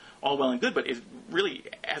 which is all well and good, but is really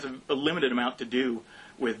has a limited amount to do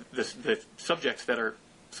with the subjects that are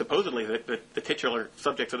supposedly the titular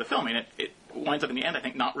subjects of the film. I mean, it winds up in the end, I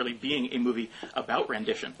think, not really being a movie about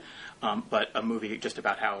rendition, but a movie just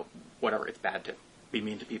about how, it's bad to be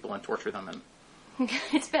mean to people and torture them. And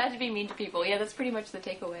it's bad to be mean to people. Yeah, that's pretty much the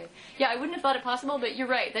takeaway. Yeah, I wouldn't have thought it possible, but you're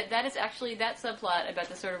right. That is actually, that subplot about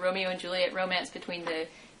the sort of Romeo and Juliet romance between the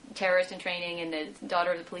terrorist in training and the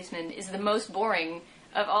daughter of the policeman is the most boring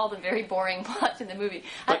of all the very boring plots in the movie.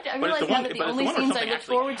 I realize now that the only scenes I look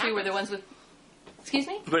forward to were the ones with... Excuse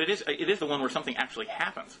me? But it is the one where something actually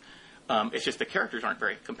happens. It's just the characters aren't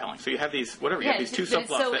very compelling. So you have these two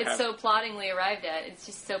subplots it's so plottingly arrived at. It's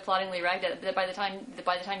just so plottingly arrived at that by the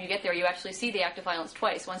time you get there, you actually see the act of violence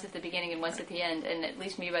twice, once at the beginning and once at the end. And at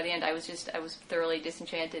least me, by the end, I was thoroughly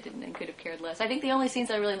disenchanted and could have cared less. I think the only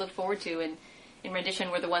scenes I really looked forward to in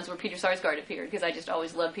Rendition were the ones where Peter Sarsgaard appeared, because I just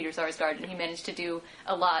always loved Peter Sarsgaard, and he managed to do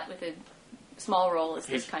a lot with a small role as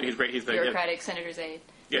this kind of bureaucratic senator's aide.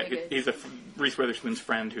 Yeah, he's Reese Witherspoon's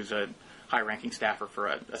friend who's a high-ranking staffer for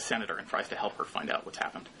a senator and tries to help her find out what's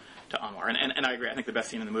happened to Anwar. And I agree. I think the best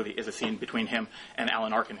scene in the movie is a scene between him and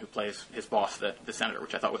Alan Arkin, who plays his boss, the senator,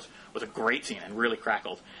 which I thought was a great scene and really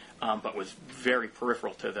crackled, but was very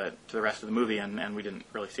peripheral to the rest of the movie, and we didn't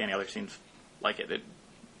really see any other scenes like it.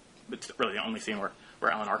 It's really the only scene where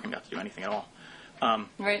Alan Arkin got to do anything at all.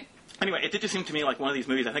 Right. Anyway, it did just seem to me like one of these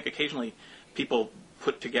movies. I think occasionally people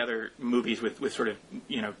put together movies with sort of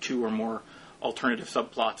two or more alternative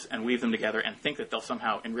subplots and weave them together and think that they'll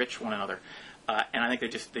somehow enrich one another. And I think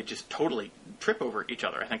they just totally trip over each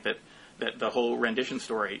other. I think that the whole Rendition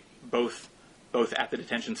story, both at the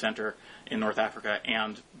detention center in North Africa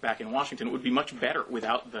and back in Washington, would be much better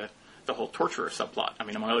without the whole torturer subplot. I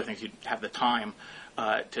mean, among other things, you'd have the time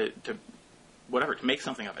to make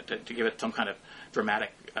something of it, to give it some kind of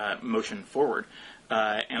dramatic motion forward.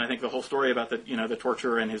 And I think the whole story about the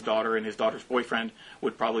torturer and his daughter's boyfriend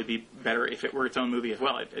would probably be better if it were its own movie as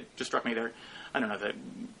well. It just struck me there. I don't know,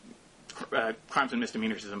 the Crimes and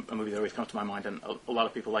Misdemeanors is a movie that always comes to my mind, and a lot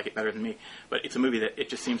of people like it better than me. But it's a movie that it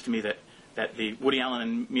just seems to me that the Woody Allen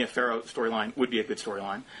and Mia Farrow storyline would be a good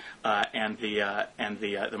storyline, and the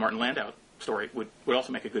Martin Landau story would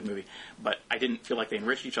also make a good movie. But I didn't feel like they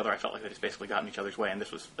enriched each other. I felt like they just basically got in each other's way, and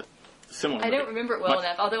this was a similar movie. I don't remember it well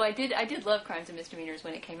enough, although I did love Crimes and Misdemeanors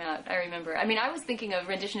when it came out. I remember. I mean, I was thinking of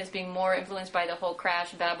Rendition as being more influenced by the whole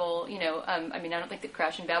Crash, Babel, I mean, I don't think that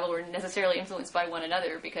Crash and Babel were necessarily influenced by one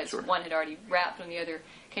another, because one had already wrapped when the other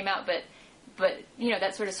came out, but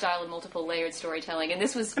that sort of style of multiple layered storytelling, and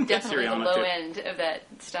this was definitely the low end of that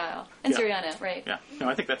style. And Syriana, right? Yeah. No,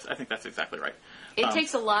 I think that's exactly right. It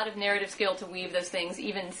takes a lot of narrative skill to weave those things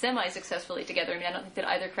even semi-successfully together. I mean, I don't think that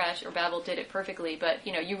either Crash or Babel did it perfectly, but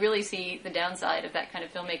you really see the downside of that kind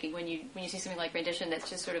of filmmaking when you see something like Rendition that's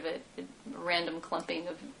just sort of a random clumping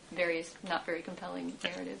of various not very compelling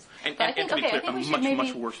narratives. And to be clear, a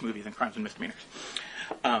much worse movie than Crimes and Misdemeanors.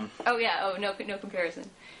 No comparison.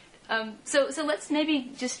 So let's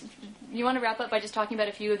maybe just, you want to wrap up by just talking about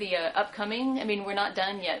a few of the upcoming, I mean, we're not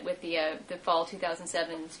done yet with the fall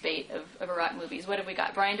 2007 spate of Iraq movies. What have we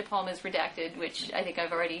got? Brian De Palma's Redacted, which I think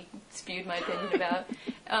I've already spewed my opinion about.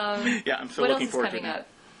 I'm so looking forward to it. What else is coming up?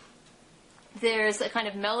 There's a kind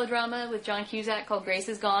of melodrama with John Cusack called Grace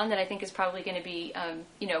is Gone that I think is probably going to be,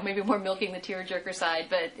 maybe more milking the tearjerker side,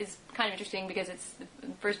 but it's kind of interesting because it's the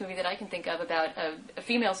first movie that I can think of about a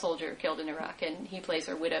female soldier killed in Iraq, and he plays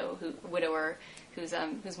her widower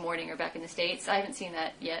who's mourning her back in the States. I haven't seen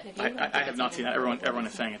that yet. Have you? I have not seen that. Everyone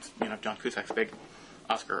is saying it's John Cusack's big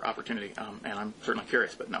Oscar opportunity, and I'm certainly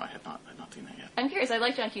curious, but no, I have not seen that yet. I'm curious. I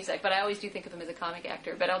like John Cusack, but I always do think of him as a comic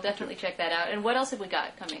actor. But I'll definitely check that out. And what else have we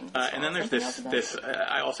got coming? And then there's this.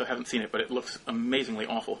 I also haven't seen it, but it looks amazingly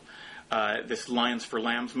awful. This Lions for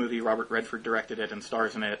Lambs movie. Robert Redford directed it and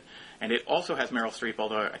stars in it, and it also has Meryl Streep.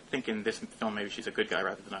 Although I think in this film maybe she's a good guy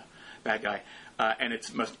rather than a bad guy. And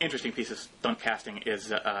its most interesting piece of stunt casting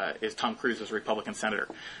is Tom Cruise as a Republican senator,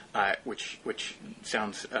 which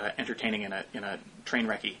sounds entertaining in a train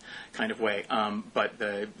wrecky kind of way. But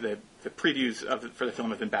the previews for the film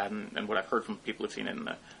have been bad, and what I've heard from people who've seen it, and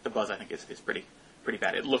the buzz I think is pretty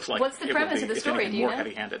bad. It looks like what's the premise of the story? It's more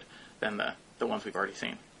heavy-handed than the ones we've already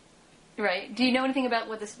seen. Right. Do you know anything about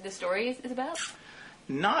what the story is about?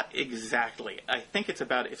 Not exactly. I think it's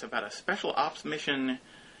about a special ops mission.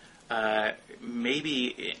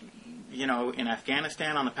 Maybe, in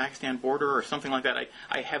Afghanistan on the Pakistan border or something like that.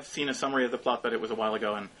 I have seen a summary of the plot, but it was a while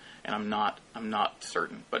ago, and I'm not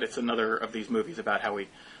certain. But it's another of these movies about how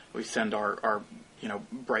we send our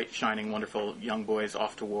bright, shining, wonderful young boys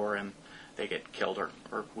off to war, and they get killed or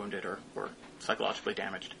wounded or psychologically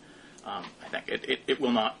damaged. I think it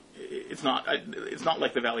will not. It's not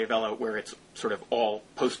like the Valley of Ella, where it's sort of all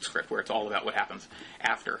postscript, where it's all about what happens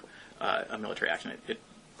after a military action.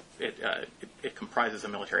 It comprises a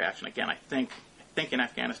military action. Again, I think in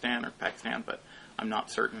Afghanistan or Pakistan, but I'm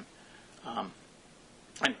not certain.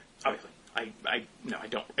 Anyway, obviously, I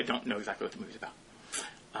don't know exactly what the movie's about.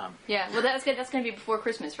 Well, that's going to be before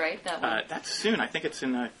Christmas, right? That one. That's soon. I think it's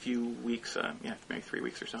in a few weeks. Maybe 3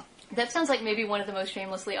 weeks or so. That sounds like maybe one of the most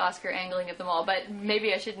shamelessly Oscar angling of them all. But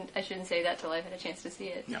maybe I shouldn't say that till I've had a chance to see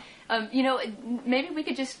it. Yeah. Maybe we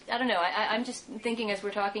could just. I don't know. I'm just thinking as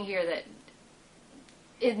we're talking here that.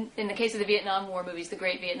 In the case of the Vietnam War movies, the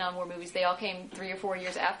great Vietnam War movies, they all came 3 or 4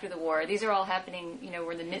 years after the war. These are all happening,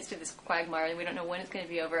 we're in the midst of this quagmire, and we don't know when it's going to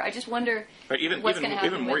be over. I just wonder what's going to happen.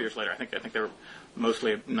 Even more years later, I think they were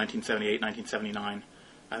mostly 1978, 1979.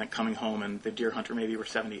 I think Coming Home and The Deer Hunter maybe were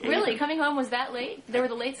 78. Really? Coming Home was that late? They were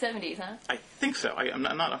the late 70s, huh? I think so. I'm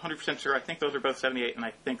not 100% sure. I think those are both 78, and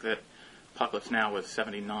I think that Apocalypse Now was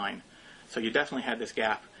 79. So you definitely had this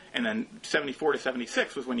gap. And then 74 to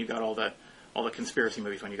 76 was when you got all the conspiracy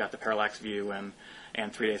movies, when you got The Parallax View and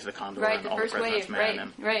 3 Days of the Condor and All the President's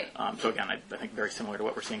Men. Right. So again, I think very similar to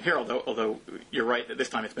what we're seeing here, although you're right that this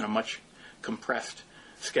time it's been a much compressed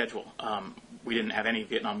schedule. We didn't have any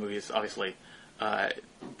Vietnam movies, obviously,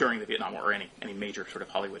 during the Vietnam War, or any major sort of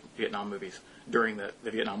Hollywood Vietnam movies during the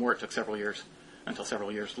Vietnam War. It took several years until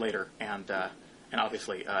several years later, and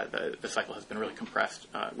obviously the cycle has been really compressed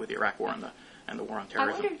with the Iraq War and the war on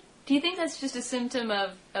terrorism. I wonder, do you think that's just a symptom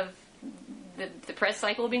of the press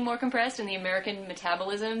cycle being more compressed and the American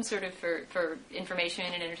metabolism sort of for information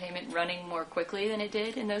and entertainment running more quickly than it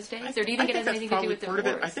did in those days? Or do you think it has anything to do with the wars?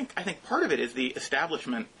 I think part of it is the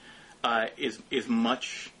establishment is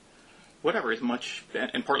much,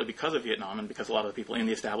 and partly because of Vietnam and because a lot of the people in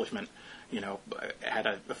the establishment, had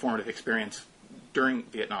a formative experience during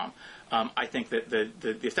Vietnam. I think that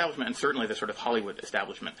the establishment, and certainly the sort of Hollywood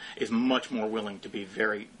establishment, is much more willing to be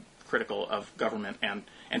very critical of government and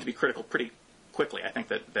to be critical pretty quickly. I think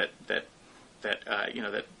that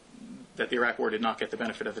the Iraq War did not get the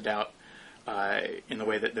benefit of the doubt in the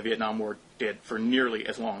way that the Vietnam War did for nearly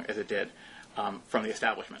as long as it did from the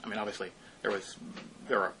establishment. I mean, obviously there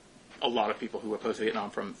are a lot of people who opposed Vietnam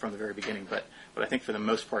from the very beginning, but I think for the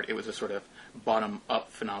most part it was a sort of bottom up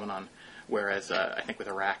phenomenon. Whereas I think with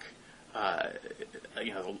Iraq, a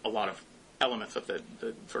lot of elements of the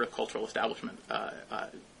sort of cultural establishment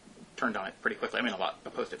turned on it pretty quickly. I mean, a lot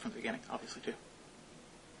opposed it from the beginning, obviously, too.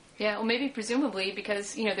 Yeah, well, maybe presumably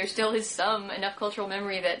because, there still is enough cultural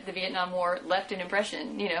memory that the Vietnam War left an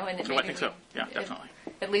impression, and that so I think so. Yeah, definitely.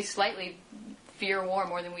 At least slightly fear war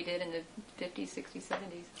more than we did in the 50s, 60s,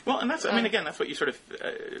 70s. Well, and that's, again, that's what you sort of,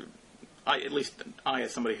 at least I,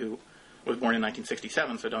 as somebody who was born in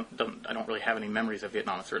 1967, so I don't really have any memories of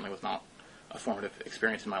Vietnam. It certainly was not a formative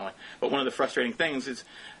experience in my life. But one of the frustrating things is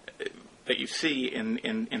that you see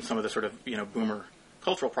in some of the sort of boomer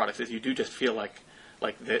cultural products is you do just feel like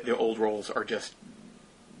the old roles are just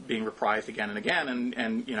being reprised again and again,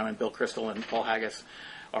 and Bill Crystal and Paul Haggis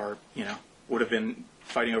are would have been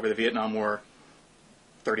fighting over the Vietnam War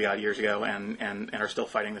 30 odd years ago and are still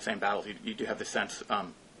fighting the same battles. You do have this sense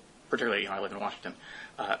particularly, I live in Washington,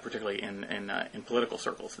 particularly in political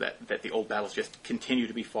circles, that the old battles just continue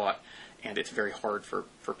to be fought, and it's very hard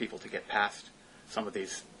for people to get past some of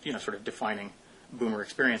these, sort of defining boomer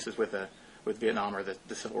experiences with Vietnam or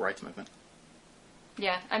the civil rights movement.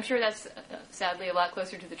 Yeah, I'm sure that's sadly a lot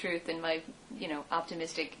closer to the truth than my,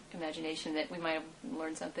 optimistic imagination that we might have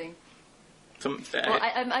learned something.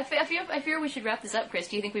 I fear we should wrap this up, Chris.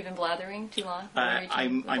 Do you think we've been blathering too long?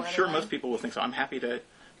 I'm sure most people will think so. I'm happy to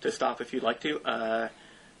stop if you'd like to.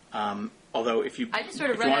 Although if you, I just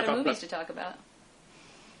sort of run out of movies to talk about.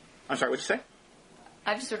 I'm sorry, what'd you say?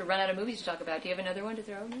 I've just sort of run out of movies to talk about. Do you have another one to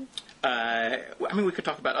throw in? We could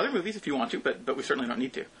talk about other movies if you want to, but we certainly don't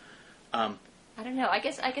need to. I don't know. I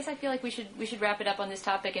guess I feel like we should wrap it up on this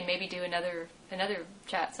topic and maybe do another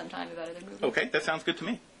chat sometime about other movies. Okay, that sounds good to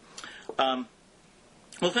me.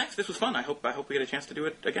 Well, thanks. This was fun. I hope we get a chance to do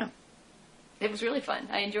it again. It was really fun.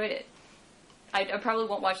 I enjoyed it. I probably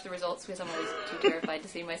won't watch the results because I'm always too terrified to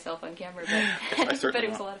see myself on camera, but it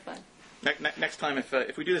was a lot of fun. Next time,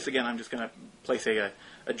 if we do this again, I'm just going to place a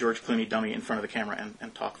George Clooney dummy in front of the camera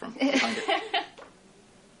and talk from behind it.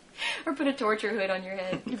 Or put a torture hood on your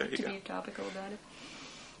head to go. be topical about it.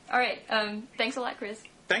 All right. Thanks a lot, Chris.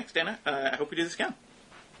 Thanks, Dana. I hope we do this again.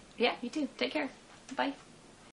 Yeah, you too. Take care. Bye.